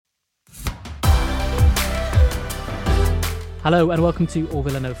Hello and welcome to All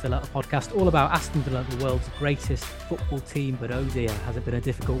Villa No Filler, a podcast all about Aston Villa, the world's greatest football team. But oh dear, has it been a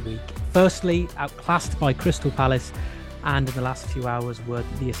difficult week. Firstly, outclassed by Crystal Palace, and in the last few hours, word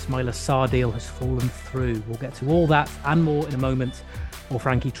that the Ismaila Sarr deal has fallen through. We'll get to all that and more in a moment, while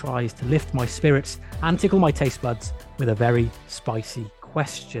Frankie tries to lift my spirits and tickle my taste buds with a very spicy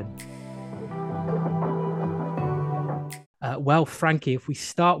question. Well, Frankie, if we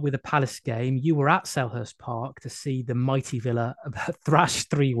start with the Palace game, you were at Selhurst Park to see the mighty Villa thrash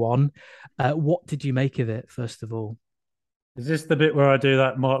 3-1. What did you make of it, first of all? Is this the bit where I do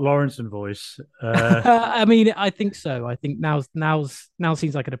that Mark Lawrenson voice? I mean, I think so. I think now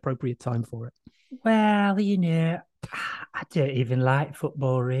seems like an appropriate time for it. Well, I don't even like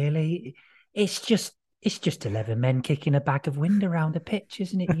football really. It's just 11 men kicking a bag of wind around a pitch,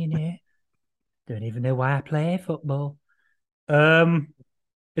 isn't it? Don't even know why I play football.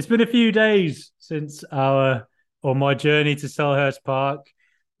 It's been a few days since my journey to Selhurst Park.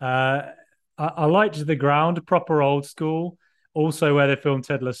 I liked the ground, proper old school. Also, where they filmed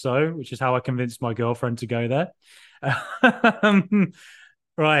Ted Lasso, which is how I convinced my girlfriend to go there.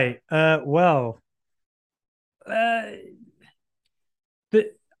 Right.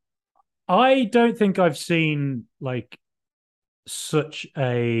 I don't think I've seen like such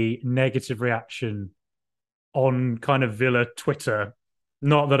a negative reaction on kind of Villa Twitter.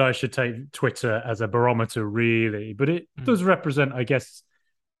 Not that I should take Twitter as a barometer, really, but it does represent, I guess,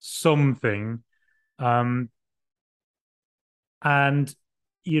 something. And,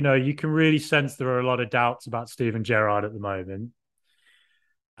 you can really sense there are a lot of doubts about Steven Gerrard at the moment.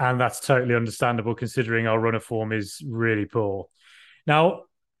 And that's totally understandable considering our run of form is really poor. Now,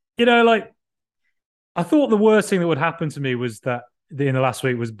 I thought the worst thing that would happen to me was that in the last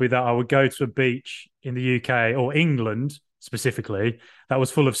week would be that I would go to a beach in the UK or England specifically that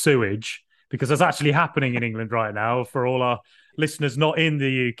was full of sewage, because that's actually happening in England right now for all our listeners not in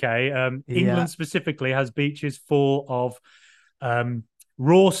the UK. England specifically has beaches full of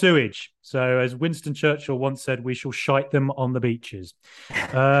raw sewage. So as Winston Churchill once said, we shall shite them on the beaches.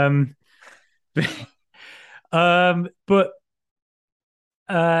 But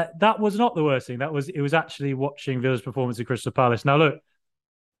that was not the worst thing. It was actually watching Villa's performance at Crystal Palace. Now, look,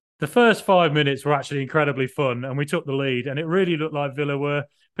 the first 5 minutes were actually incredibly fun, and we took the lead, and it really looked like Villa were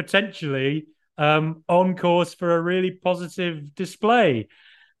potentially on course for a really positive display.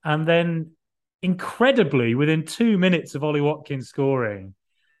 And then, incredibly, within 2 minutes of Ollie Watkins scoring,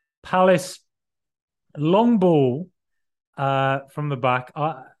 Palace long ball from the back,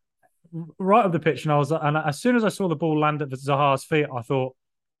 right up the pitch, and as soon as I saw the ball land at Zaha's feet, I thought,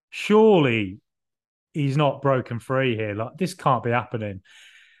 surely he's not broken free here. Like, this can't be happening.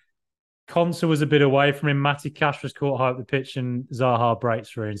 Konsa was a bit away from him. Matty Cash was caught high up the pitch, and Zaha breaks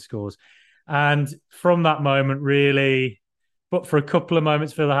through and scores. And from that moment, really, but for a couple of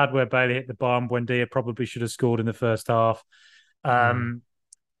moments Villa had where Bailey hit the bar, Buendia probably should have scored in the first half. Palace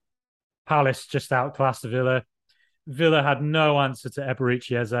just outclassed Villa. Villa had no answer to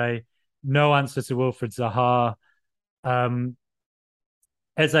Eberechi Eze, no answer to Wilfried Zaha.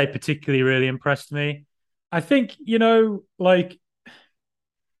 Eze particularly really impressed me. I think,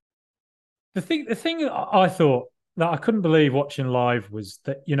 the thing I thought that I couldn't believe watching live was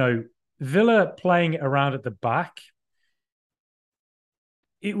that, Villa playing it around at the back,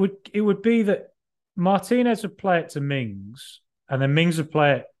 it would be that Martinez would play it to Mings, and then Mings would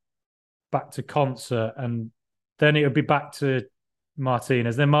play it back to Konsa, and then it would be back to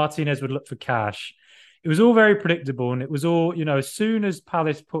Martinez. Then Martinez would look for Cash. It was all very predictable, and it was all, as soon as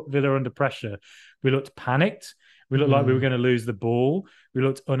Palace put Villa under pressure, we looked panicked. We looked like we were going to lose the ball. We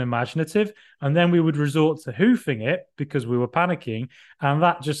looked unimaginative. And then we would resort to hoofing it because we were panicking. And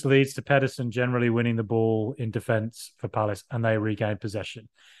that just leads to Pedersen generally winning the ball in defence for Palace, and they regain possession.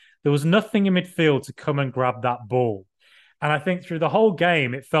 There was nothing in midfield to come and grab that ball. And I think through the whole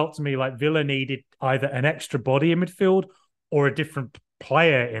game, it felt to me like Villa needed either an extra body in midfield or a different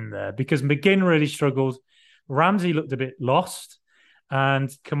player in there, because McGinn really struggled. Ramsey looked a bit lost. And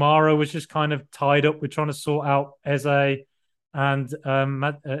Kamara was just kind of tied up with trying to sort out Eze and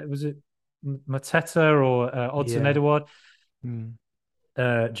was it Mateta or Odsonne Edouard?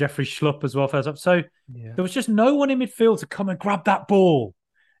 Jeffrey Schlupp as well first up. So there was just no one in midfield to come and grab that ball,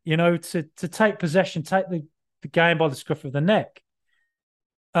 to take possession, take the game by the scruff of the neck.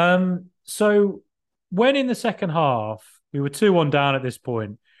 So when in the second half, we were 2-1 down at this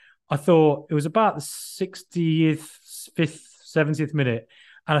point, I thought it was about the 60th, 5th, 70th minute,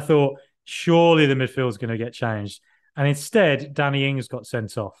 and I thought, surely the midfield's going to get changed. And instead, Danny Ings got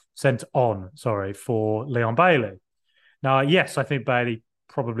sent on, for Leon Bailey. Now, yes, I think Bailey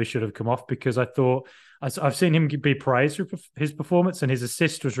probably should have come off, because I thought I've seen him be praised for his performance, and his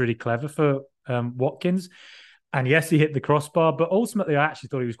assist was really clever for Watkins. And yes, he hit the crossbar, but ultimately, I actually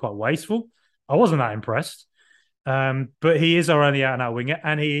thought he was quite wasteful. I wasn't that impressed. But he is our only out-and-out winger,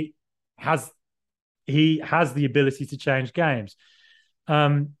 and he has the ability to change games.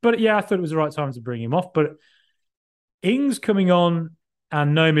 But yeah, I thought it was the right time to bring him off. But Ings coming on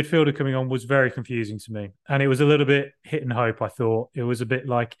and no midfielder coming on was very confusing to me. And it was a little bit hit and hope, I thought. It was a bit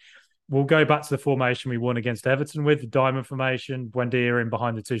like, we'll go back to the formation we won against Everton with, the diamond formation, Buendia in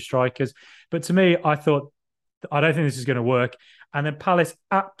behind the two strikers. But to me, I thought, I don't think this is going to work. And then Palace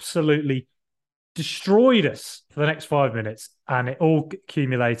absolutely destroyed us for the next 5 minutes. And it all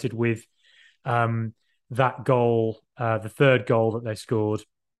accumulated with that goal, the third goal that they scored,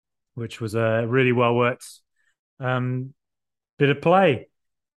 which was a really well-worked bit of play.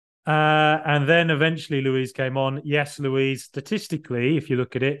 And then eventually Luiz came on. Yes, Luiz, statistically, if you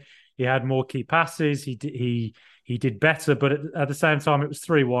look at it, he had more key passes. He did better, but at the same time, it was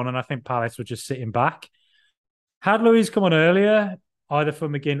 3-1, and I think Palace were just sitting back. Had Luiz come on earlier, either for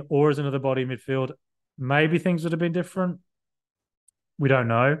McGinn or as another body in midfield, maybe things would have been different. We don't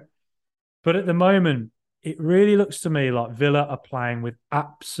know. But at the moment, it really looks to me like Villa are playing with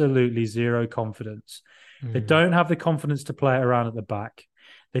absolutely zero confidence. They don't have the confidence to play it around at the back.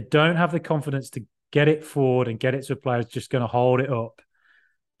 They don't have the confidence to get it forward and get it to a player who's just going to hold it up.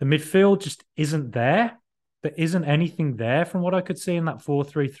 The midfield just isn't there. There isn't anything there from what I could see in that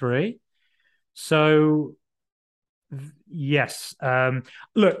 4-3-3. So, yes.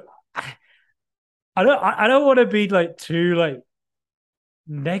 Look, I don't want to be like too like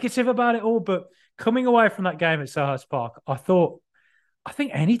negative about it all, but coming away from that game at Selhurst Park, I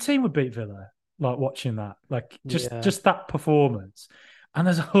think any team would beat Villa. Like watching that, like just that performance, and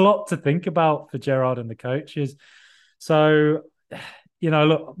there's a lot to think about for Gerrard and the coaches. So,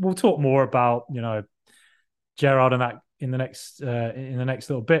 look, we'll talk more about Gerrard and that in the next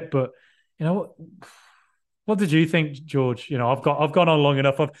little bit. But what did you think, George? I've gone on long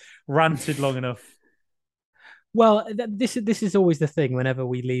enough. I've ranted long enough. Well, this is always the thing. Whenever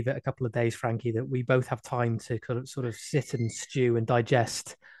we leave it a couple of days, Frankie, that we both have time to sort of sit and stew and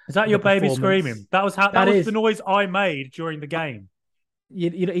digest. Is that your baby screaming? That was the noise I made during the game.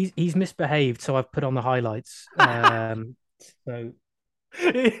 He's misbehaved, so I've put on the highlights.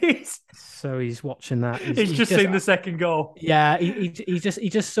 So he's watching that. He's just seen the second goal. Yeah, he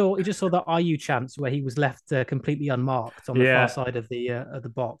just saw that IU chance where he was left completely unmarked on the far side of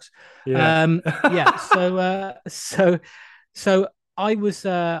the box. Yeah. So I was,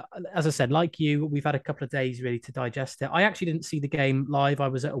 as I said, like you, we've had a couple of days really to digest it. I actually didn't see the game live. I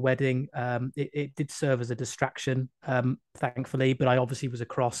was at a wedding. It did serve as a distraction, thankfully, but I obviously was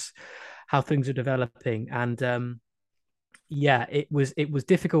across how things are developing. And it was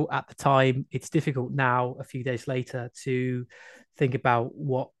difficult at the time. It's difficult now, a few days later, to think about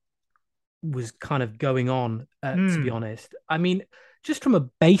what was kind of going on, to be honest. I mean, just from a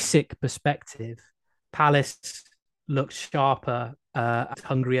basic perspective, Palace looked sharper,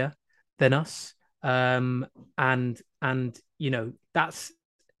 hungrier than us, and that's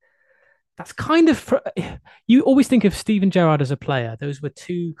kind of, you always think of Steven Gerrard as a player. Those were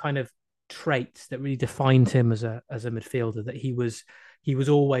two kind of traits that really defined him as a midfielder. That he was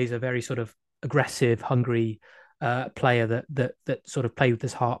always a very sort of aggressive, hungry player that sort of played with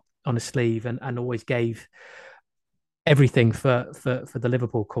his heart on his sleeve and always gave everything for the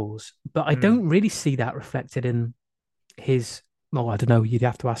Liverpool cause. But I don't really see that reflected in his. Well, I don't know. You'd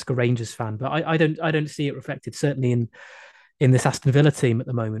have to ask a Rangers fan, but I don't see it reflected certainly in this Aston Villa team at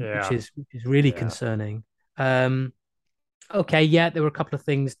the moment, which is really concerning. Okay, there were a couple of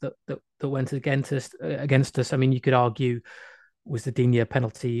things that went against us. I mean, you could argue, was the Digne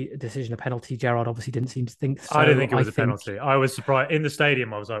penalty decision a penalty? Gerrard obviously didn't seem to think so. I didn't think it was a penalty. I was surprised in the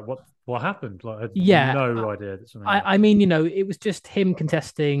stadium. I was like, what happened? Like, I had no idea that something happened. I mean, it was just him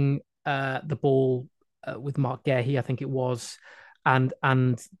contesting the ball with Mark Guehi, I think it was, and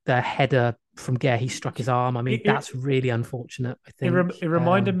the header from Guehi struck his arm. I mean, that's really unfortunate, I think. It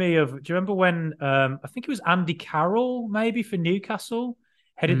reminded me of, do you remember when, I think it was Andy Carroll, maybe for Newcastle,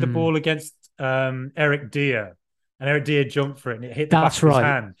 headed the ball against Eric Dier, and Eric Dier jumped for it, and it hit the back of his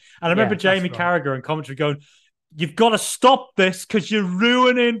hand. And I remember Jamie Carragher in commentary going, "You've got to stop this because you're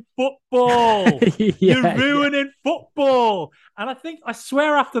ruining football. You're ruining football." And I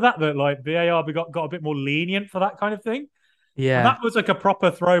swear after that like VAR got a bit more lenient for that kind of thing. Yeah, and that was like a proper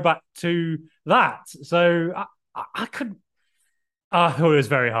throwback to that. So I couldn't. I thought it was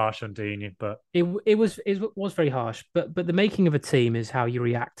very harsh on Digne, but it was very harsh. But the making of a team is how you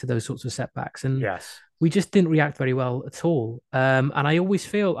react to those sorts of setbacks. And yes, we just didn't react very well at all. And I mean, we're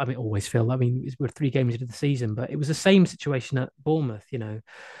 3 games into the season, but it was the same situation at Bournemouth.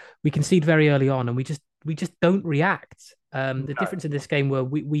 We concede very early on, and we just don't react. The difference in this game were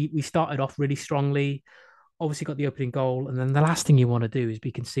we started off really strongly, obviously got the opening goal, and then the last thing you want to do is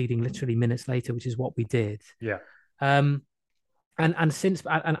be conceding literally minutes later, which is what we did. Yeah. Um, and since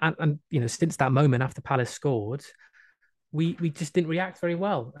since that moment after Palace scored, we just didn't react very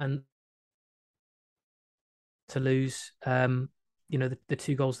well, and to lose the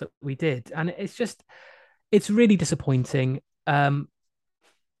 2 goals that we did, and it's really disappointing.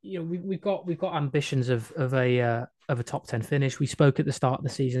 We've got ambitions of a top 10 finish. We spoke at the start of the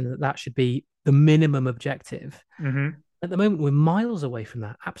season that should be the minimum objective. Mm-hmm. At the moment, we're miles away from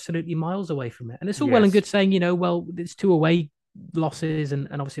that, absolutely miles away from it. And it's all well and good saying, well, it's 2 away losses, and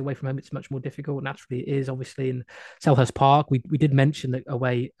obviously away from home it's much more difficult. Naturally, it is obviously in Selhurst Park. We did mention that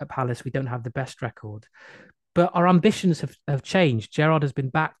away at Palace we don't have the best record. But our ambitions have changed. Gerrard has been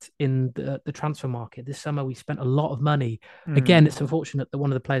backed in the transfer market. This summer, we spent a lot of money. Again, it's unfortunate that one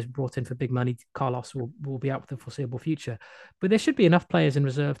of the players brought in for big money, Carlos, will be out for the foreseeable future. But there should be enough players in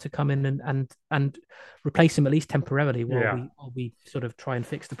reserve to come in and replace him at least temporarily while we sort of try and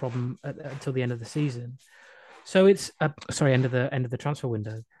fix the problem until the end of the season. So it's end of the transfer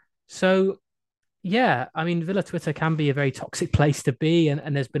window. So yeah, I mean, Villa Twitter can be a very toxic place to be,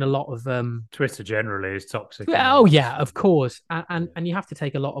 and there's been a lot of Twitter generally is toxic. Oh yeah, of course, and you have to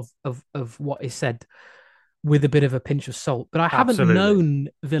take a lot of what is said with a bit of a pinch of salt. But I haven't known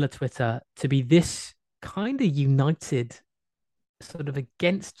Villa Twitter to be this kind of united, sort of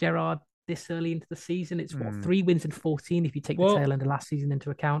against Gerrard this early into the season. It's 3 wins and 14 if you take the tail end of last season into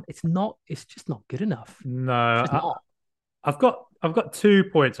account. It's just not good enough. No, I've got 2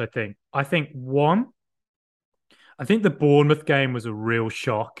 points. I think one, I think the Bournemouth game was a real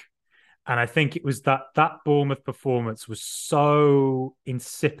shock, and I think it was that Bournemouth performance was so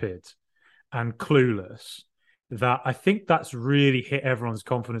insipid and clueless that I think that's really hit everyone's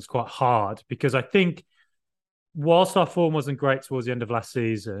confidence quite hard, because I think whilst our form wasn't great towards the end of last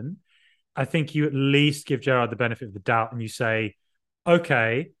season, I think you at least give Gerrard the benefit of the doubt and you say,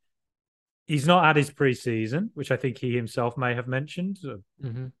 okay, he's not had his pre-season, which I think he himself may have mentioned.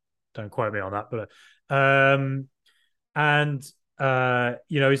 Don't quote me on that, but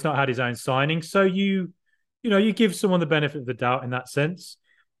he's not had his own signing. So you give someone the benefit of the doubt in that sense.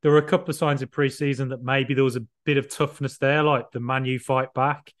 There were a couple of signs in pre-season that maybe there was a bit of toughness there, like the Man U fight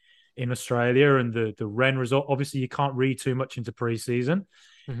back in Australia and the Rennes result. Obviously, you can't read too much into pre-season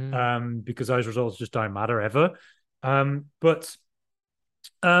because those results just don't matter ever. But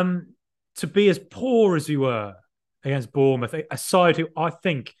to be as poor as we were against Bournemouth, a side who I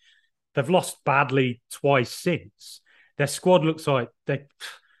think they've lost badly twice since, their squad looks like they're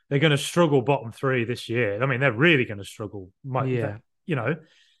going to struggle bottom 3 this year. I mean, they're really going to struggle.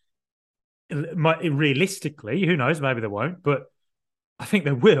 Realistically, who knows? Maybe they won't, but I think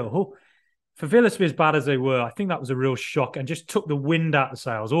they will. For Villa to be as bad as they were, I think that was a real shock and just took the wind out of the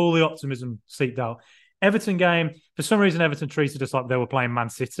sails. All the optimism seeped out. Everton game, for some reason, Everton treated us like they were playing Man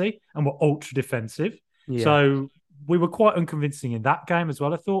City and were ultra defensive. Yeah. So we were quite unconvincing in that game as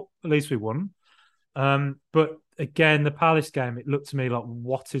well. I thought at least we won. But again, the Palace game, it looked to me like,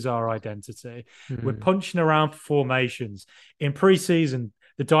 what is our identity? We're punching around for formations. In pre-season,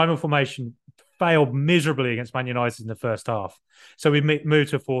 the diamond formation failed miserably against Man United in the first half. So we moved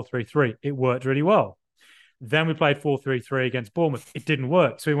to a 4-3-3. It worked really well. Then we played 4-3-3 against Bournemouth. It didn't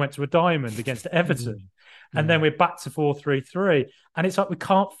work. So we went to a diamond against Everton. And then we're back to 4-3-3. And it's like we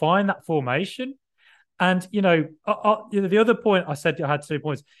can't find that formation. And, the other point I said, I had 2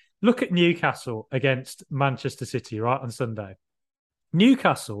 points. Look at Newcastle against Manchester City, right, on Sunday.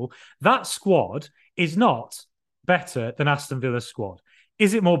 Newcastle, that squad is not better than Aston Villa's squad.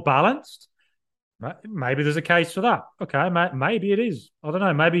 Is it more balanced? Maybe there's a case for that. Okay, maybe it is. I don't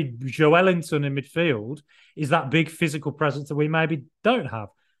know. Maybe Joelinton in midfield is that big physical presence that we maybe don't have.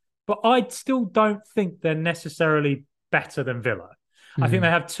 But I still don't think they're necessarily better than Villa. I think they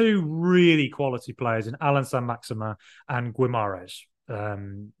have 2 really quality players in Alan Saint-Maximin and Guimaraes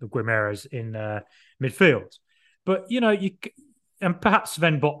in midfield. But, and perhaps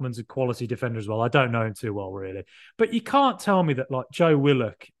Sven Botman's a quality defender as well. I don't know him too well, really. But you can't tell me that, like, Joe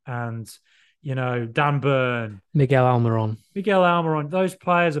Willock and, Dan Burn, Miguel Almiron, those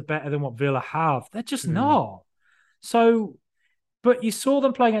players are better than what Villa have. They're just not. So But you saw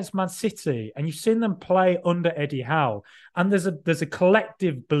them play against Man City, and you've seen them play under Eddie Howe, and there's a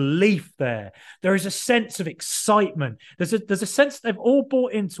collective belief there. There is a sense of excitement. There's a sense they've all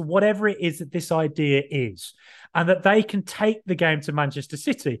bought into whatever it is that this idea is, and that they can take the game to Manchester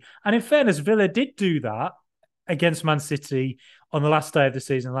City. And in fairness, Villa did do that against Man City on the last day of the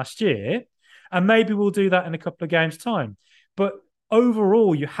season last year, and maybe we'll do that in a couple of games' time. But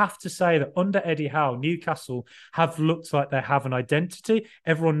overall, you have to say that under Eddie Howe, Newcastle have looked like they have an identity.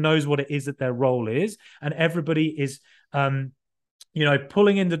 Everyone knows what it is that their role is, and everybody is, pulling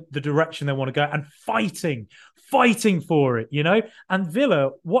in the direction they want to go and fighting for it, And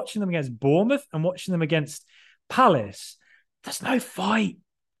Villa, watching them against Bournemouth and watching them against Palace, there's no fight.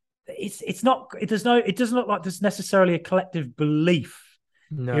 It doesn't look like there's necessarily a collective belief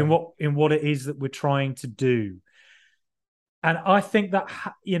in what it is that we're trying to do. And I think that,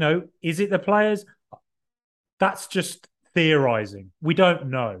 is it the players? That's just theorizing. We don't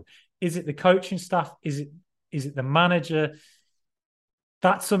know. Is it the coaching staff? Is it the manager?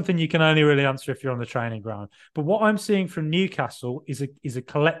 That's something you can only really answer if you're on the training ground. But what I'm seeing from Newcastle is a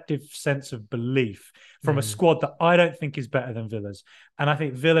collective sense of belief from a squad that I don't think is better than Villa's. And I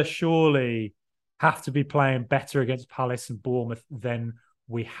think Villa surely have to be playing better against Palace and Bournemouth than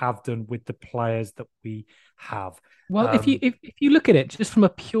we have done with the players that we have. Well, if you look at it just from a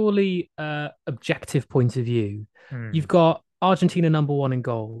purely objective point of view, you've got Argentina #1 in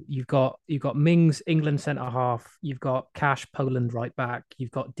goal. You've got Mings, England centre half. You've got Cash, Poland right back.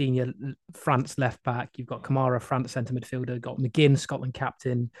 You've got Digne, France left back. You've got Kamara, France centre midfielder. You've got McGinn, Scotland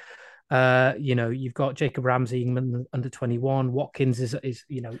captain. You've got Jacob Ramsey, England under-21. Watkins is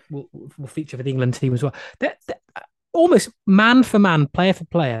will feature for the England team as well. They're almost man for man, player for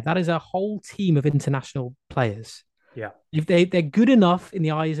player. That is a whole team of international players. Yeah, if they're good enough in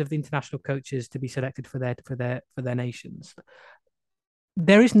the eyes of the international coaches to be selected for their nations,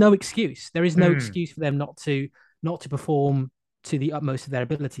 there is no excuse. There is no excuse for them not to perform to the utmost of their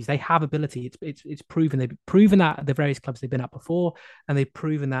abilities. They have ability. It's proven. They've proven that at the various clubs they've been at before, and they've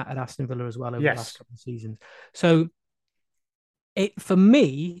proven that at Aston Villa as well over the last couple of seasons. So, for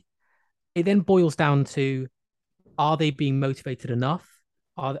me, it then boils down to: are they being motivated enough?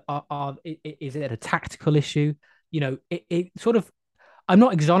 Is it a tactical issue? It sort of. I'm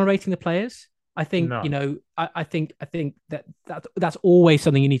not exonerating the players. I think I think that's always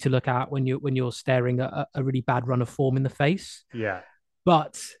something you need to look at when you're staring at a really bad run of form in the face. Yeah,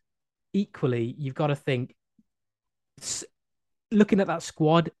 but equally, you've got to think. Looking at that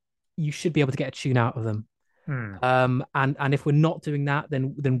squad, you should be able to get a tune out of them. And if we're not doing that,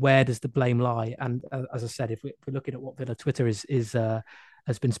 then where does the blame lie? And as I said, if we're looking at what Villa Twitter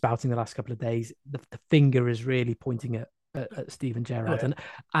has been spouting the last couple of days, the finger is really pointing at Steven Gerrard.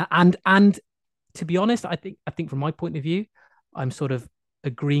 And to be honest, I think from my point of view, I'm sort of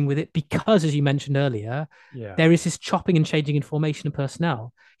agreeing with it because, as you mentioned earlier, there is this chopping and changing in formation and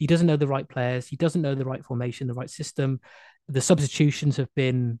personnel. He doesn't know the right players. He doesn't know the right formation, the right system. The substitutions have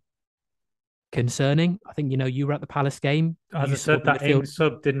been concerning. I think, you were at the Palace game. As I said, that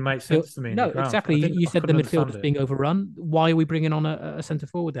sub didn't make sense to me. No, exactly. You said the midfield was being overrun. Why are we bringing on a centre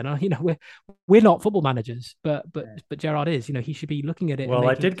forward then? We're not football managers, but Gerrard is. He should be looking at it. Well,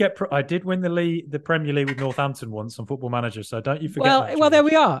 I did win the Premier League with Northampton once on Football Manager, so don't you forget. Well, there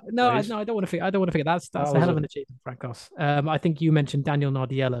we are. No, I don't want to forget. That's a hell of an achievement, Frankos. I think you mentioned Daniel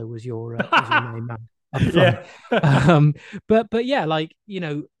Nardiello was your main man. Yeah. But yeah,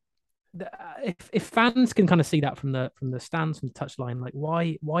 if fans can kind of see that from the stands, from the touchline,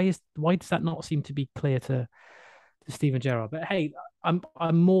 why does that not seem to be clear to Steven Gerrard? But hey, I'm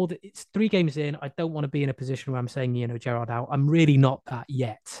more that it's 3 games in. I don't want to be in a position where I'm saying Gerrard out. I'm really not that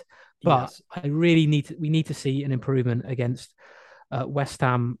yet. But I really we need to see an improvement against West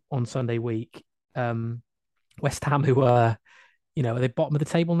Ham on Sunday week. West Ham, who are they bottom of the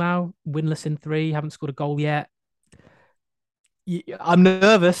table now, winless in 3, haven't scored a goal yet. I'm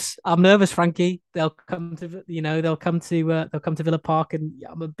nervous, Frankie. They'll come to Villa Park, and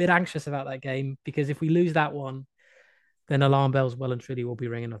I'm a bit anxious about that game because if we lose that one, then alarm bells well and truly will be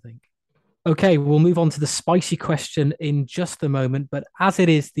ringing, I think. Okay, we'll move on to the spicy question in just a moment. But as it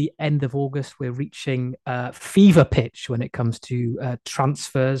is the end of August, we're reaching fever pitch when it comes to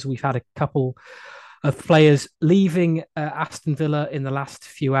transfers. We've had a couple of players leaving Aston Villa in the last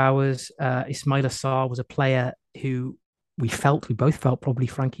few hours. Ismaila Sarr was a player who we both felt probably,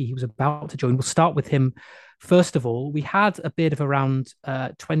 Frankie, he was about to join. We'll start with him. First of all, we had a bid of around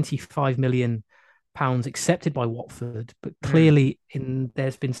 £25 million accepted by Watford, but clearly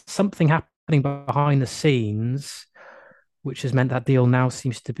there's been something happening behind the scenes, which has meant that deal now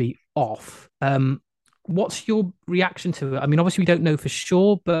seems to be off. What's your reaction to it? I mean, obviously we don't know for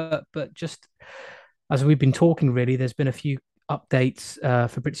sure, but just as we've been talking, really, there's been a few updates.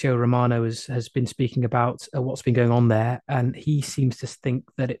 Fabrizio Romano has been speaking about what's been going on there, and he seems to think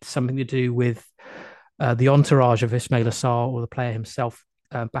that it's something to do with the entourage of Ismail Assar or the player himself,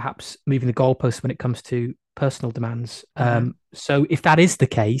 perhaps moving the goalposts when it comes to personal demands. So, if that is the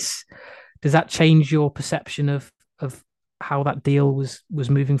case, does that change your perception of how that deal was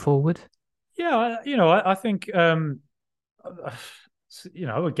moving forward? Yeah, I think again,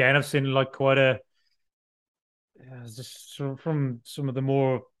 I've seen like quite a just from some of the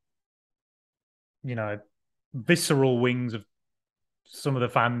more visceral wings of some of the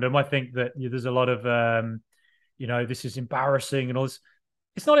fandom. I think that there's a lot of this is embarrassing and all this.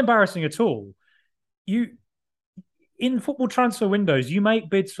 It's not embarrassing at all. You in football transfer windows, you make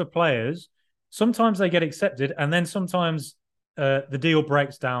bids for players. Sometimes they get accepted, and then sometimes the deal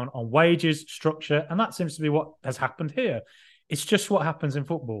breaks down on wages, structure, and that seems to be what has happened here. It's just what happens in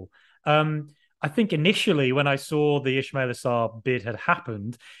football. I think initially when I saw the Ismail Assar bid had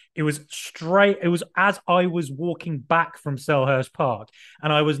happened, it was as I was walking back from Selhurst Park,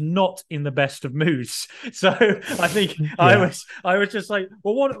 and I was not in the best of moods. So I think I was just like,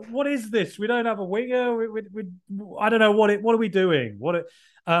 well, what is this? We don't have a winger. I don't know what are we doing? But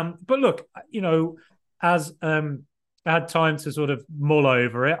look, as I had time to sort of mull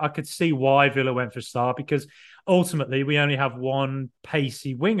over it, I could see why Villa went for Sarr, because ultimately we only have one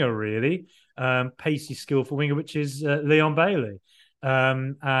pacey winger, really, pacey, skillful winger, which is Leon Bailey.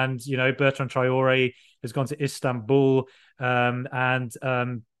 And, Bertrand Traore has gone to Istanbul, and I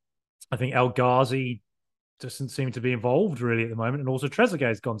think El Ghazi doesn't seem to be involved really at the moment, and also Trezeguet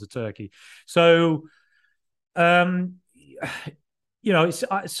has gone to Turkey. So, so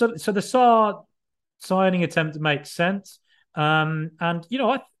the Sarr signing attempt makes sense.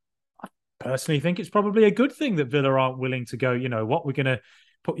 I personally think it's probably a good thing that Villa aren't willing to go, we're going to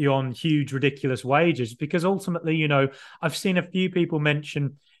put you on huge, ridiculous wages, because ultimately, I've seen a few people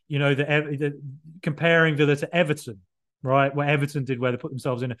mention, that comparing Villa to Everton, right? What Everton did, where they put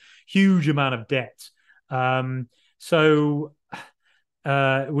themselves in a huge amount of debt.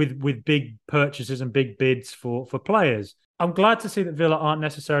 With big purchases and big bids for players. I'm glad to see that Villa aren't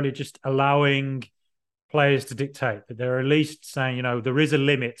necessarily just allowing players to dictate, that they're at least saying, there is a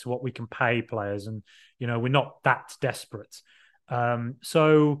limit to what we can pay players, and we're not that desperate.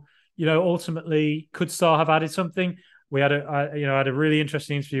 Ultimately, could Sarr have added something? We had a really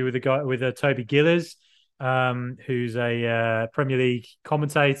interesting interview with Toby Gillies, who's a Premier League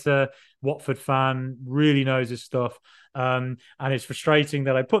commentator, Watford fan, really knows his stuff. And it's frustrating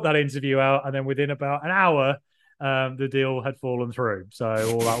that I put that interview out, and then within about an hour, the deal had fallen through. So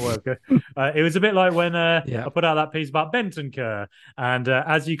all that work. It was a bit like when I put out that piece about Bentancur, and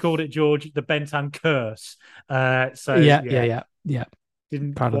as you called it, George, the Bentan curse.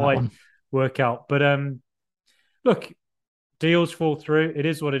 Didn't quite work out. But look, deals fall through. It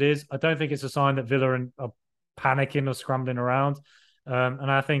is what it is. I don't think it's a sign that Villa are panicking or scrambling around. And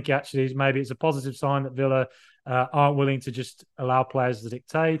I think actually maybe it's a positive sign that Villa aren't willing to just allow players to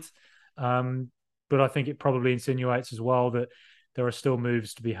dictate. But I think it probably insinuates as well that there are still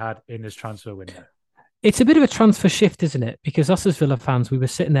moves to be had in this transfer window. It's a bit of a transfer shift, isn't it? Because us as Villa fans, we were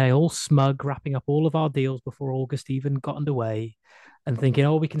sitting there all smug, wrapping up all of our deals before August even got underway, and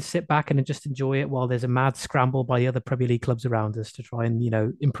thinking, we can sit back and just enjoy it while there's a mad scramble by the other Premier League clubs around us to try and,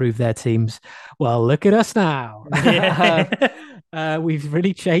 improve their teams. Well, look at us now. Yeah. We've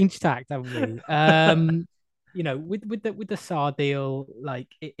really changed tact, haven't we? With the Sarr deal, like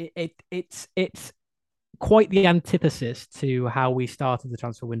it's quite the antithesis to how we started the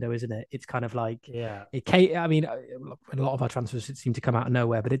transfer window, isn't it? It's kind of like, I mean, a lot of our transfers seem to come out of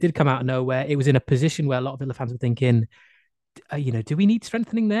nowhere, but it did come out of nowhere. It was in a position where a lot of Villa fans were thinking, do we need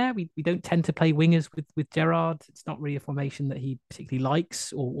strengthening there? We don't tend to play wingers with Gerrard. It's not really a formation that he particularly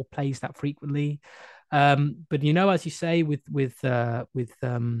likes or plays that frequently. But as you say, with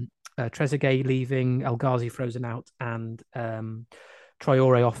Trezeguet leaving, El Ghazi frozen out, and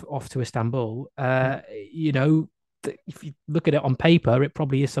Traore off to Istanbul, if you look at it on paper, it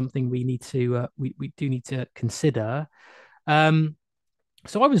probably is something we need to we do need to consider.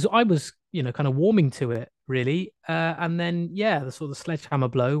 So I was kind of warming to it really, and then the sort of sledgehammer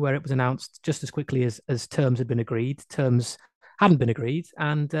blow where it was announced just as quickly as terms had been agreed. Terms hadn't been agreed,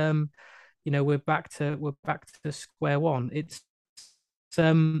 and we're back to square one. It's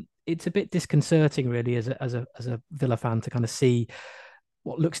a bit disconcerting really as a Villa fan to kind of see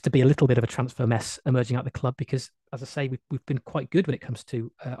what looks to be a little bit of a transfer mess emerging out of the club, because, as I say, we've been quite good when it comes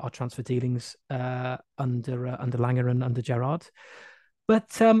to our transfer dealings under Langer and under Gerrard.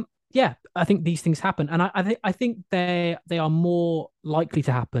 But yeah, I think these things happen, and I think they are more likely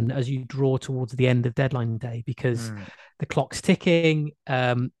to happen as you draw towards the end of deadline day because the clock's ticking.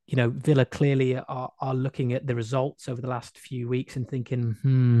 Villa clearly are looking at the results over the last few weeks and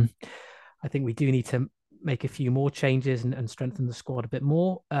thinking, I think we do need to make a few more changes and strengthen the squad a bit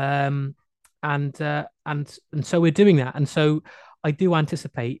more. And so we're doing that, and so I do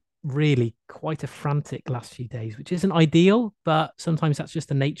anticipate really quite a frantic last few days, which isn't ideal, but sometimes that's just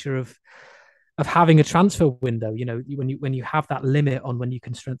the nature of having a transfer window. When you have that limit on when you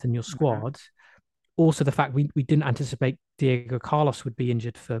can strengthen your squad. Also, the fact we didn't anticipate Diego Carlos would be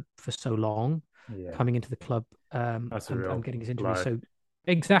injured for so long, coming into the club and getting his injury. So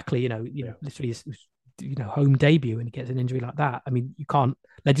exactly, literally his home debut, and he gets an injury like that. I mean, you can't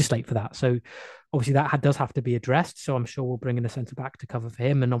legislate for that. So obviously that does have to be addressed. So I'm sure we'll bring in a centre back to cover for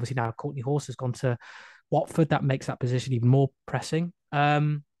him. And obviously now Courtney Horse has gone to Watford. That makes that position even more pressing.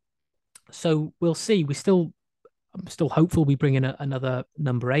 So we'll see. I'm still hopeful we bring in another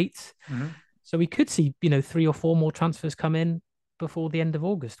number 8. So we could see, 3 or 4 more transfers come in before the end of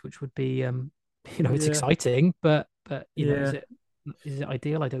August, which would be, it's exciting, but is it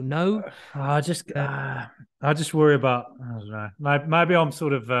ideal? I don't know. I just worry about, I don't know. Maybe I'm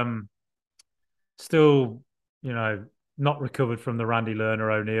sort of still, not recovered from the Randy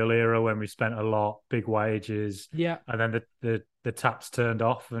Lerner O'Neill era when we spent a lot, big wages. Yeah. And then the taps turned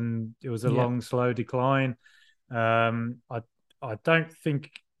off and it was a long, slow decline. I don't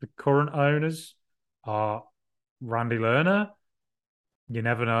think the current owners are Randy Lerner. You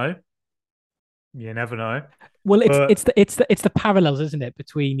never know. Well, it's the parallels, isn't it,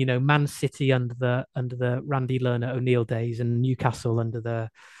 between Man City under the Randy Lerner O'Neill days and Newcastle under the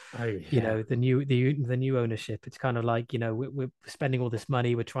the new ownership. It's kind of like we're spending all this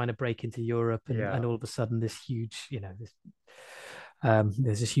money, we're trying to break into Europe, and all of a sudden this huge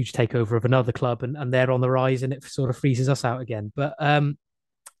there's this huge takeover of another club, and they're on the rise, and it sort of freezes us out again. But I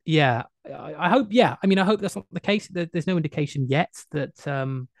hope. I hope that's not the case. There's no indication yet that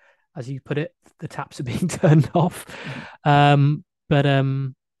as you put it, the taps are being turned off. But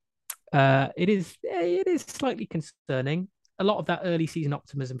it is slightly concerning. A lot of that early season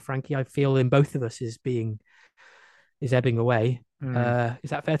optimism, Frankie, I feel in both of us is ebbing away. Is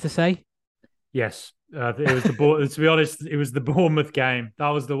that fair to say? Yes. It was to be honest, it was the Bournemouth game. That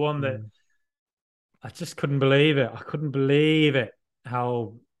was the one that I just couldn't believe it. I couldn't believe it.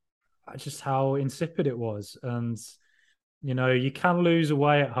 How insipid it was. And you can lose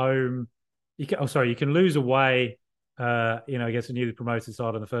away at home. You can lose away, against a newly promoted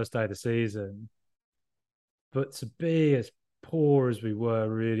side on the first day of the season. But to be as poor as we were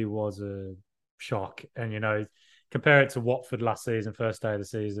really was a shock. And, compare it to Watford last season, first day of the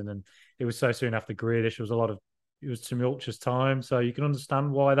season, and it was so soon after Grealish. It was tumultuous time. So you can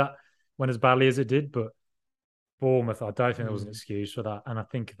understand why that went as badly as it did. But Bournemouth, I don't think there was an excuse for that. And I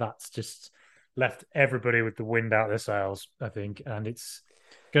think that's just left everybody with the wind out of their sails, I think. And it's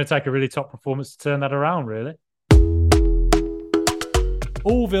going to take a really top performance to turn that around, really.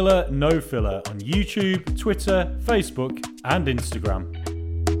 All Villa, No Filler on YouTube, Twitter, Facebook, and Instagram.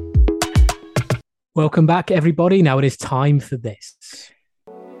 Welcome back, everybody. Now it is time for this.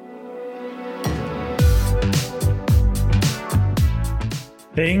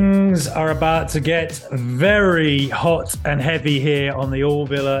 Things are about to get very hot and heavy here on the All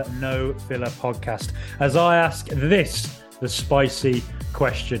Villa, No Filler podcast as I ask the spicy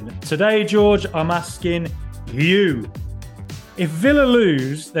question. Today, George, I'm asking you. If Villa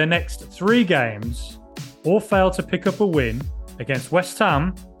lose their next 3 games or fail to pick up a win against West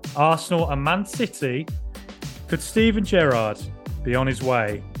Ham, Arsenal and Man City, could Steven Gerrard be on his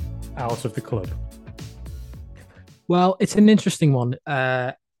way out of the club? Well, it's an interesting one,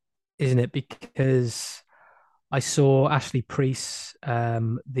 isn't it? Because I saw Ashley Preece,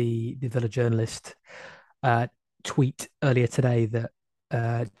 the Villa journalist, tweet earlier today that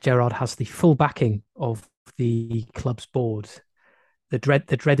Gerrard has the full backing of the club's board, the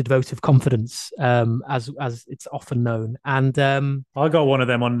dreaded vote of confidence, as it's often known. And I got one of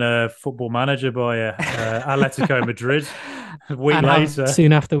them on Football Manager by Atletico Madrid. A week later,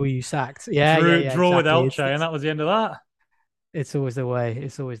 soon after we were sacked. Draw exactly. With Elche, and that was the end of that. It's always the way.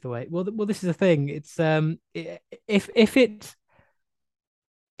 Well, this is the thing. It's if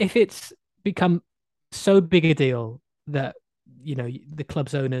it's become so big a deal that the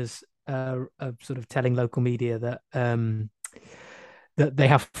club's owners are sort of telling local media that that they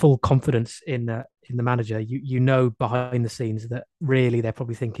have full confidence in the manager. Behind the scenes that really they're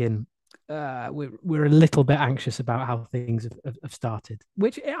probably thinking we're a little bit anxious about how things have started,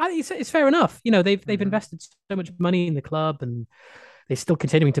 which it's fair enough. They've invested so much money in the club and They're still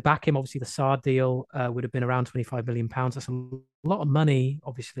continuing to back him. Obviously, the Saad deal would have been around £25 million. That's a lot of money,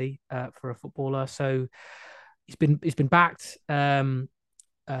 obviously, for a footballer. So he's been backed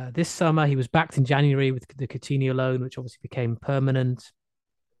this summer. He was backed in January with the Coutinho loan, which obviously became permanent.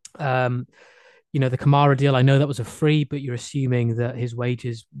 The Kamara deal, I know that was a free, but you're assuming that his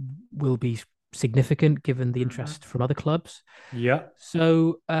wages will be significant given the interest from other clubs. Yeah.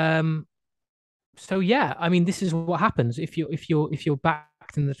 So yeah, I mean, this is what happens if you're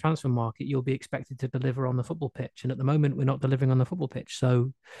backed in the transfer market. You'll be expected to deliver on the football pitch, and at the moment, we're not delivering on the football pitch.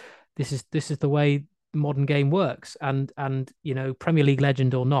 So this is the way modern game works. And Premier League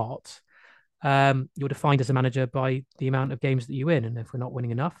legend or not, you're defined as a manager by the amount of games that you win, and if we're not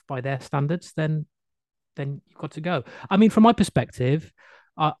winning enough by their standards, then you've got to go. I mean, from my perspective,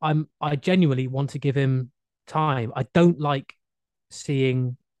 I genuinely want to give him time. I don't like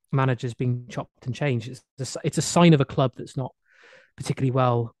seeing managers being chopped and changed. It's a sign of a club that's not particularly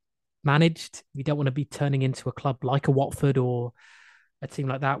well managed. You don't want to be turning into a club like a Watford or a team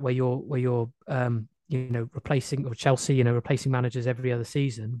like that where you're replacing, or Chelsea, replacing managers every other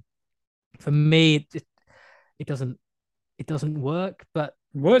season. For me, it doesn't work. But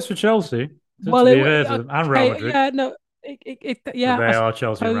it works for Chelsea. Well, and Real Madrid. Yeah, no, they are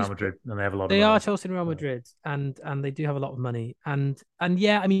Chelsea and Real Madrid, and they have a lot of money. They are Chelsea and Real Madrid, and they do have a lot of money. And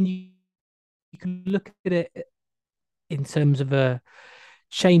yeah, I mean, you can look at it in terms of a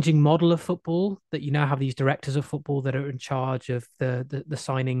changing model of football, that you now have these directors of football that are in charge of the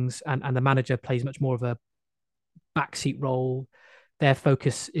signings, and the manager plays much more of a backseat role. Their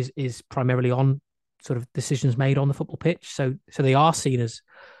focus is primarily on sort of decisions made on the football pitch. So they are seen as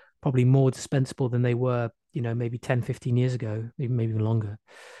probably more dispensable than they were, maybe 10, 15 years ago, maybe even longer.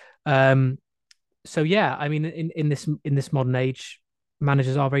 So yeah, I mean, in this modern age,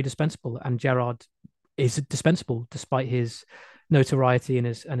 managers are very dispensable, and Gerrard is dispensable despite his notoriety and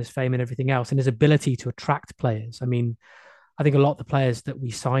his fame and everything else, and his ability to attract players. I mean, I think a lot of the players that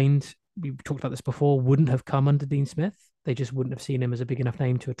we signed, we talked about this before, wouldn't have come under Dean Smith. They just wouldn't have seen him as a big enough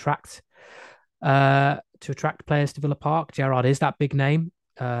name to attract players to Villa Park. Gerrard is that big name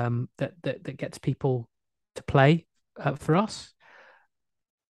that gets people to play for us.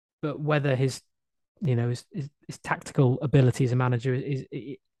 But whether his tactical ability as a manager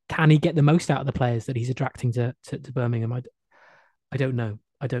can he get the most out of the players that he's attracting to Birmingham? I don't know.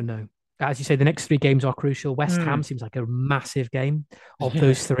 As you say, the next 3 games are crucial. West Ham seems like a massive game of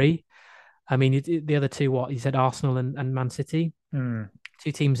those 3. I mean, the other 2, what you said, Arsenal and Man City, 2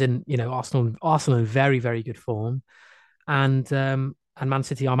 teams in, Arsenal in very, very good form, and Man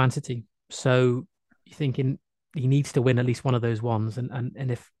City are Man City. So you're thinking he needs to win at least one of those ones,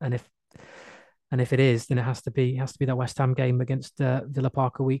 and if it is, then it has to be that West Ham game against Villa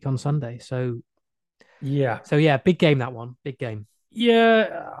Park a week on Sunday. So yeah, big game, that one, big game.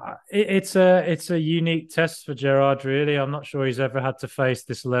 Yeah, it's a unique test for Gerrard, really. I'm not sure he's ever had to face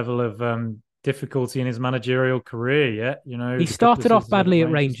this level of difficulty in his managerial career yet. He started off badly at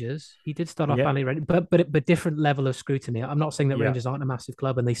Rangers. He did start off badly at Rangers, but different level of scrutiny. I'm not saying that Rangers aren't a massive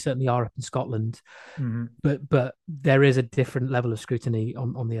club, and they certainly are up in Scotland. Mm-hmm. But there is a different level of scrutiny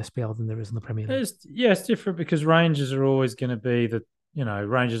on the SPL than there is in the Premier League. It's different because Rangers are always going to be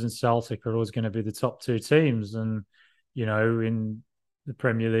Rangers and Celtic are always going to be the top 2 teams, and in the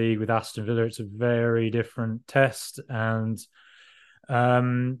Premier League with Aston Villa, it's a very different test, and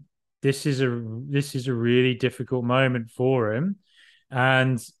this is a really difficult moment for him.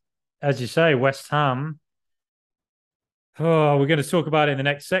 And as you say, West Ham. Oh, we're going to talk about it in the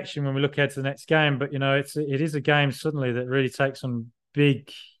next section when we look ahead to the next game. But it is a game suddenly that really takes on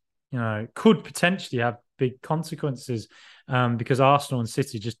big, could potentially have big consequences. Because Arsenal and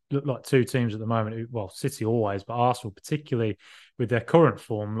City just look like 2 teams at the moment. Well, City always, but Arsenal particularly with their current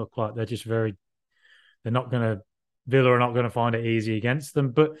form look like Villa are not going to find it easy against them.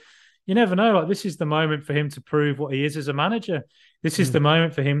 But you never know. Like, this is the moment for him to prove what he is as a manager. This is the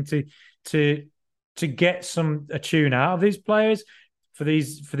moment for him to get a tune out of these players, for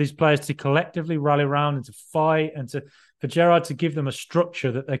these players to collectively rally around and to fight, and for Gerrard to give them a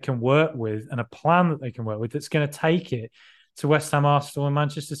structure that they can work with and a plan that they can work with that's going to take it to West Ham, Arsenal, and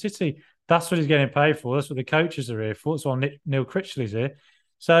Manchester City. That's what he's getting paid for. That's what the coaches are here for. That's why Neil Critchley's here.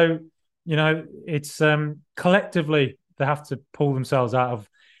 So, it's collectively they have to pull themselves out of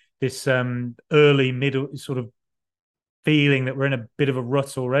this early, middle sort of feeling that we're in a bit of a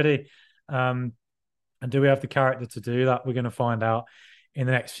rut already. And do we have the character to do that? We're going to find out in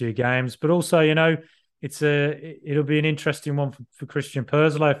the next few games. But also, it'll be an interesting one for Christian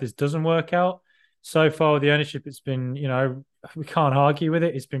Purslow if this doesn't work out. So far with the ownership, it's been, we can't argue with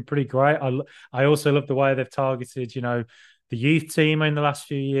it. It's been pretty great. I also love the way they've targeted, the youth team in the last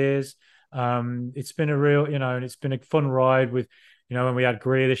few years. It's been a real, and it's been a fun ride with, when we had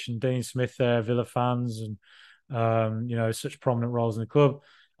Grealish and Dean Smith there, Villa fans, and such prominent roles in the club.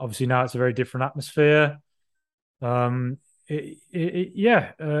 Obviously now it's a very different atmosphere. It'll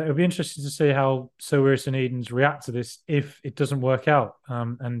be interesting to see how Sir Wilson Edens react to this if it doesn't work out.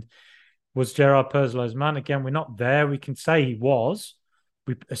 And was Gerard Purslo's man? Again, we're not there. We can say he was.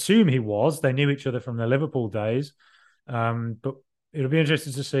 We assume he was. They knew each other from their Liverpool days. But it'll be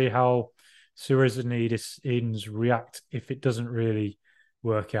interesting to see how Sir Wilson Edens react if it doesn't really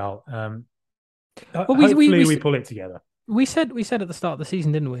work out. Hopefully we pull it together. We said at the start of the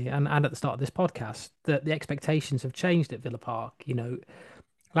season, didn't we? And at the start of this podcast, that the expectations have changed at Villa Park.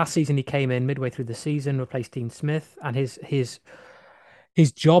 Last season he came in midway through the season, replaced Dean Smith, and his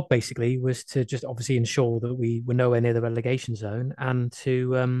job basically was to just obviously ensure that we were nowhere near the relegation zone, and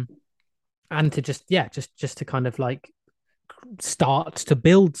to just to kind of like start to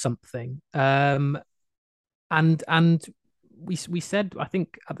build something. And we said, I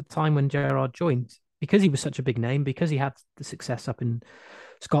think at the time when Gerrard joined, because he was such a big name, because he had the success up in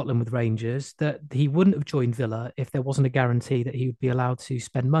Scotland with Rangers, that he wouldn't have joined Villa if there wasn't a guarantee that he would be allowed to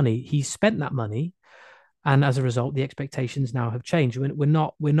spend money. He's spent that money, and as a result, the expectations now have changed. We're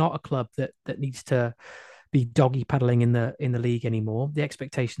not a club that needs to be doggy paddling in the league anymore. The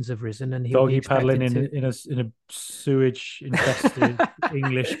expectations have risen, and he'll doggy paddling in a sewage infested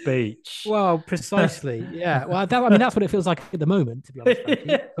English beach. Well, precisely, yeah. Well, that's what it feels like at the moment, to be honest.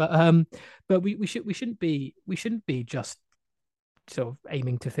 Yeah. But we shouldn't be just sort of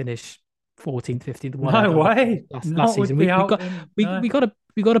aiming to finish 14th, 15th. No way. Last season, we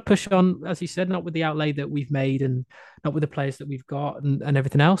got to push on, as you said, not with the outlay that we've made and not with the players that we've got and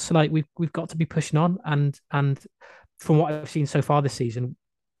everything else. So like we've got to be pushing on, and from what I've seen so far this season,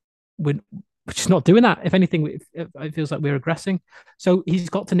 we're just not doing that. If anything, it feels like we're regressing. So he's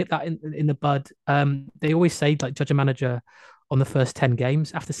got to nip that in the bud. They always say, like, judge a manager on the first 10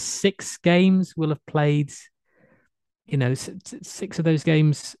 games. After 6 games, we'll have played, 6 of those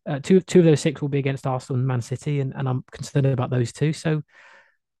games, two of those 6 will be against Arsenal and Man City, and I'm concerned about those 2. So,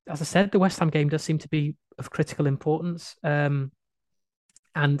 as I said, the West Ham game does seem to be of critical importance. I'm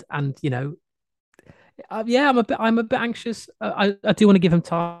a bit anxious. I do want to give him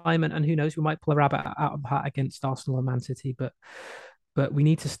time, and who knows, we might pull a rabbit out of the hat against Arsenal and Man City, but we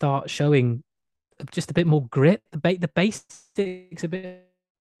need to start showing just a bit more grit, the basics, a bit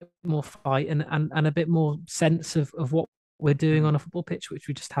more fight, and a bit more sense of what we're doing on a football pitch, which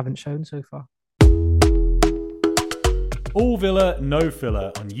we just haven't shown so far. All Villa, no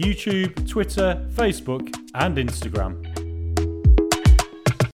filler on YouTube, Twitter, Facebook, and Instagram.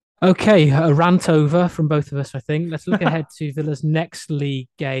 Okay, a rant over from both of us, I think. Let's look ahead to Villa's next league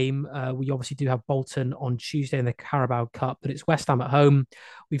game. We obviously do have Bolton on Tuesday in the Carabao Cup, but it's West Ham at home.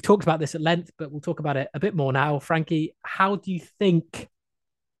 We've talked about this at length, but we'll talk about it a bit more now. Frankie, how do you think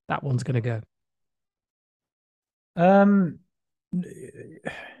that one's going to go?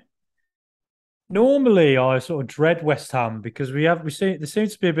 Normally, I sort of dread West Ham because there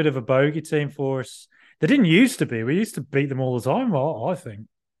seems to be a bit of a bogey team for us. They didn't used to be. We used to beat them all the time, I think,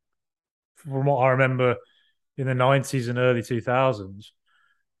 from what I remember in the 90s and early 2000s.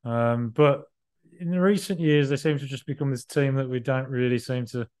 But in the recent years, they seem to just become this team that we don't really seem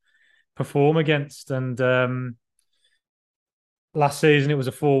to perform against. And last season, it was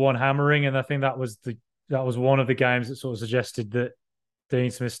a 4-1 hammering, and I think that was one of the games that sort of suggested that Dean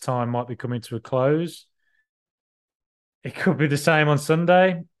Smith's time might be coming to a close. It could be the same on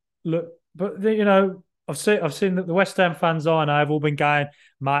Sunday. Look, but I've seen that the West Ham fans I know have all been going,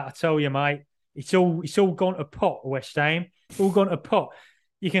 mate. I tell you, mate, it's all gone to pot. West Ham, it's all gone to pot.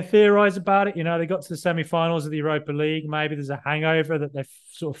 You can theorise about it. They got to the semi-finals of the Europa League. Maybe there's a hangover that they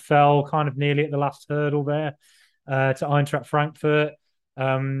sort of fell kind of nearly at the last hurdle there to Eintracht Frankfurt.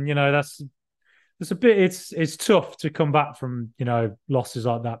 It's a bit. It's tough to come back from losses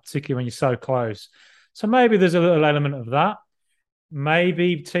like that, particularly when you're so close. So maybe there's a little element of that.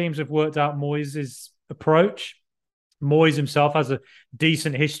 Maybe teams have worked out Moyes' approach. Moyes himself has a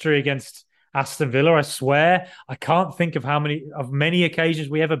decent history against Aston Villa. I swear, I can't think of many occasions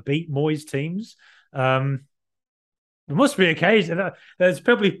we ever beat Moyes teams. There must be occasions. There's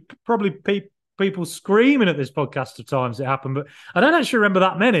probably people screaming at this podcast of times it happened, but I don't actually remember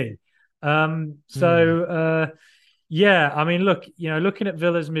that many. I mean, look, looking at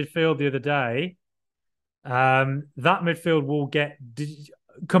Villa's midfield the other day, that midfield will get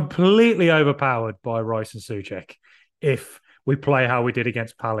completely overpowered by Rice and Souček if we play how we did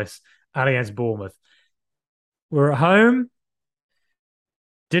against Palace and against Bournemouth. We're at home.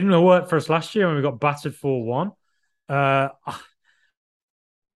 Didn't work for us last year when we got battered 4-1. I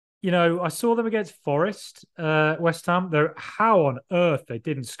saw them against Forest, West Ham. How on earth they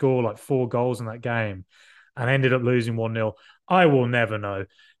didn't score like 4 goals in that game and ended up losing 1-0. I will never know.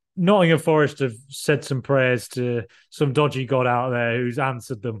 Nottingham Forest have said some prayers to some dodgy god out there who's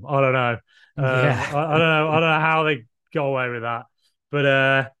answered them. I don't know. I don't know. I don't know how they got away with that,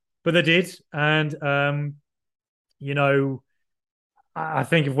 but they did. And I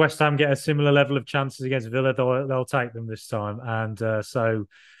think if West Ham get a similar level of chances against Villa, they'll take them this time. And so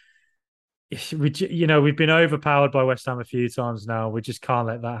we've been overpowered by West Ham a few times now. We just can't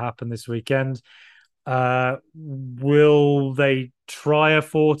let that happen this weekend. Will they try a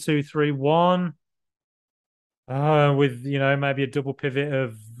 4-2-3-1 with maybe a double pivot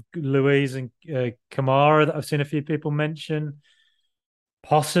of Luiz and Kamara that I've seen a few people mention?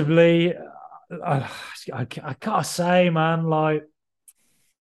 Possibly. I gotta say, man, like,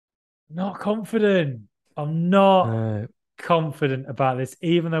 not confident. I'm not confident about this,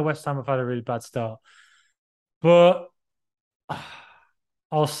 even though West Ham have had a really bad start. But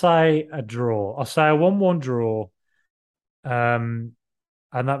I'll say a draw. I'll say a 1-1 draw. And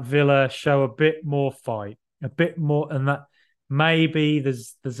that Villa show a bit more fight, a bit more, and that maybe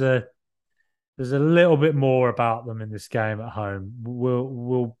there's a little bit more about them in this game at home.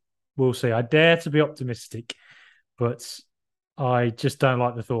 We'll see. I dare to be optimistic, but I just don't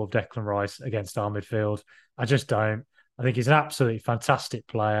like the thought of Declan Rice against our midfield. I just don't. I think he's an absolutely fantastic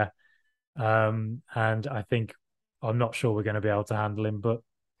player. And I think I'm not sure we're going to be able to handle him, but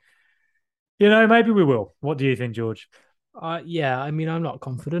maybe we will. What do you think, George? Yeah, I mean, I'm not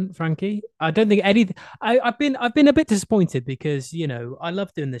confident, Frankie. I don't think anything. I've been a bit disappointed because I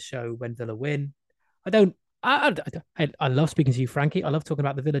love doing this show when Villa win. I love speaking to you, Frankie. I love talking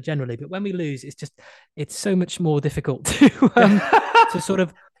about the Villa generally, but when we lose, it's so much more difficult to sort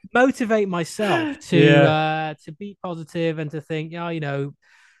of motivate myself to be positive and to think,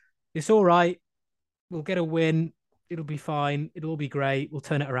 it's all right. We'll get a win. It'll be fine. It'll all be great. We'll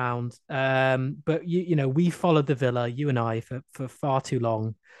turn it around. But we followed the Villa, you and I, for far too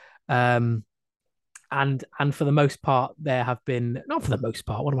long. And for the most part, there have been, not for the most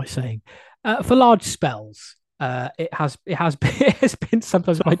part, what am I saying? For large spells, it has been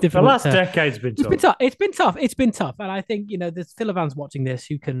sometimes quite difficult. The last decade's been tough. It's been tough. And I think, there's Villa fans watching this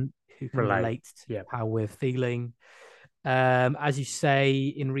who can relate to how we're feeling. As you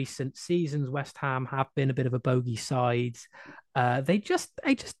say, in recent seasons, West Ham have been a bit of a bogey side. They just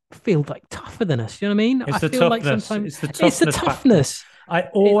feel like tougher than us. You know what I mean? It's I feel like sometimes it's the toughness. I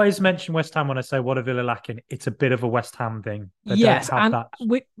always mention West Ham when I say what are Villa lacking. It's a bit of a West Ham thing. They don't have that.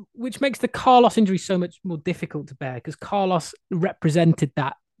 Which makes the Carlos injury so much more difficult to bear because Carlos represented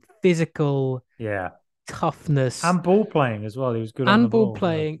that physical toughness and ball playing as well. He was good and on the ball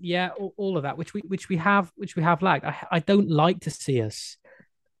playing, all of that, which we have lacked. I don't like to see us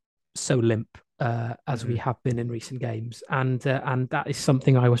so limp as we have been in recent games, and that is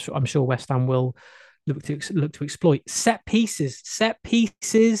something I'm sure West Ham will look to exploit. Set pieces.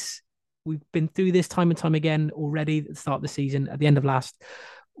 We've been through this time and time again already at the start of the season. At the end of last,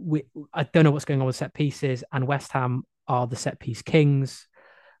 I don't know what's going on with set pieces, and West Ham are the set piece kings.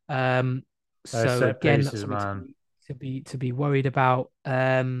 So again, that's something to be worried about.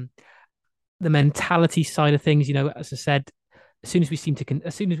 The mentality side of things, as I said, as soon as we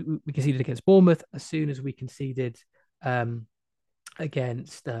conceded against Bournemouth, as soon as we conceded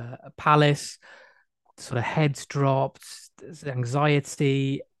against Palace, sort of heads dropped,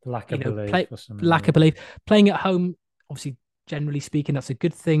 anxiety, lack of belief. Playing at home, obviously, generally speaking, that's a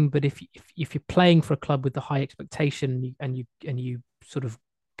good thing. But if you're playing for a club with the high expectation and you sort of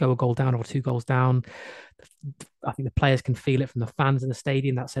go a goal down or 2 goals down, I think the players can feel it from the fans in the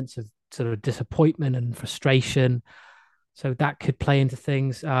stadium, that sense of sort of disappointment and frustration. So that could play into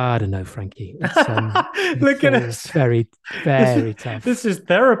things. I don't know, Frankie. Look at us. Very, very tough. This is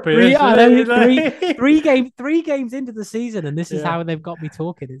therapy. Three games into the season, and this is how they've got me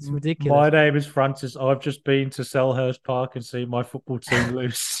talking. It's ridiculous. My name is Francis. I've just been to Selhurst Park and seen my football team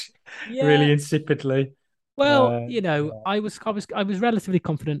lose really insipidly. Well, I was relatively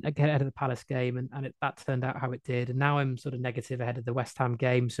confident ahead of the Palace game, and that turned out how it did. And now I'm sort of negative ahead of the West Ham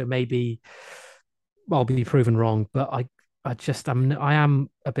game. So maybe I'll be proven wrong. But I am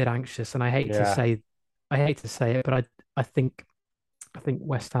a bit anxious, and I hate to say it, but I think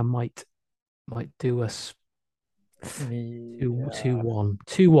West Ham might do us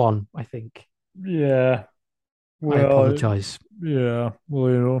 2-1. I think. Yeah. Well, I apologise. Yeah.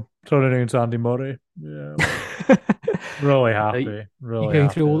 Well, turning into Andy Murray. Yeah. Really happy. Really You're going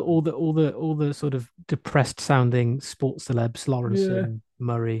through all the sort of depressed sounding sports celebs, Lawrence and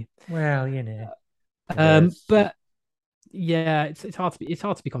Murray. Well, But Yeah, it's hard to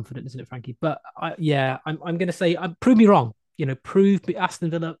be confident, isn't it, Frankie? But I'm going to say, prove me wrong. Prove me,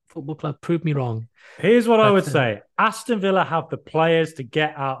 Aston Villa Football Club, prove me wrong. Here's what I would say. Aston Villa have the players to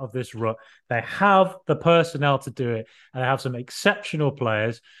get out of this rut. They have the personnel to do it, and they have some exceptional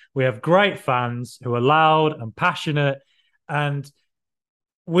players. We have great fans who are loud and passionate, and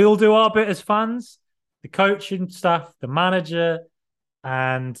we'll do our bit as fans. The coaching staff, the manager,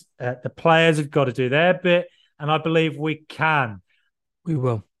 and the players have got to do their bit, and I believe we can. We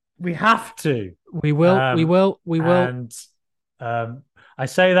will. We have to. We will. We will. And I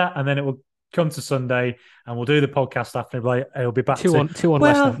say that, and then it will come to Sunday, and we'll do the podcast after. It'll be back 2-1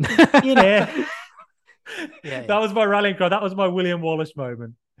 West Ham. Yeah. That was my rallying cry. That was my William Wallace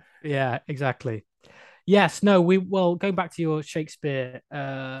moment. Yeah, exactly. Yes, no, going back to your Shakespeare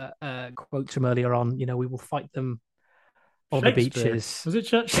quote from earlier on, we will fight them on the beaches. Was it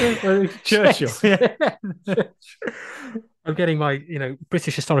Churchill? Churchill. Yeah. I'm getting my,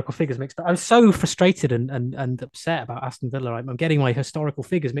 British historical figures mixed up. I'm so frustrated and upset about Aston Villa. I'm getting my historical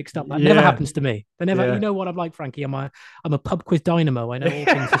figures mixed up. That never happens to me. They never. Yeah. You know what I'm like, Frankie. I'm a pub quiz dynamo. I know all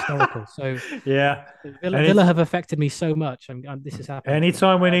things historical. So yeah, Villa have affected me so much. This is happening.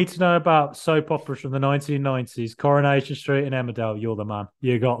 Anytime we need to know about soap operas from the 1990s, Coronation Street and Emmerdale, you're the man.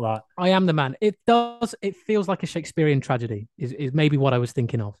 You got that. I am the man. It does. It feels like a Shakespearean tragedy. Is maybe what I was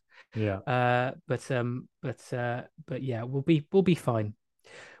thinking of. Yeah. But yeah, we'll be fine.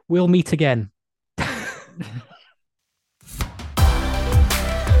 We'll meet again.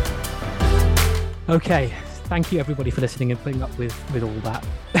 Okay. Thank you everybody for listening and putting up with all that.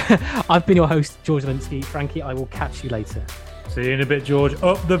 I've been your host, George Linsky. Frankie, I will catch you later. See you in a bit, George.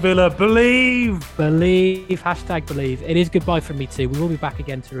 Up the Villa. Believe. #believe. It is goodbye from me too. We will be back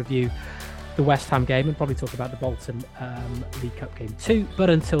again to review the West Ham game and probably talk about the Bolton League Cup game too. But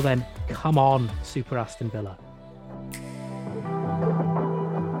until then, come on, Super Aston Villa.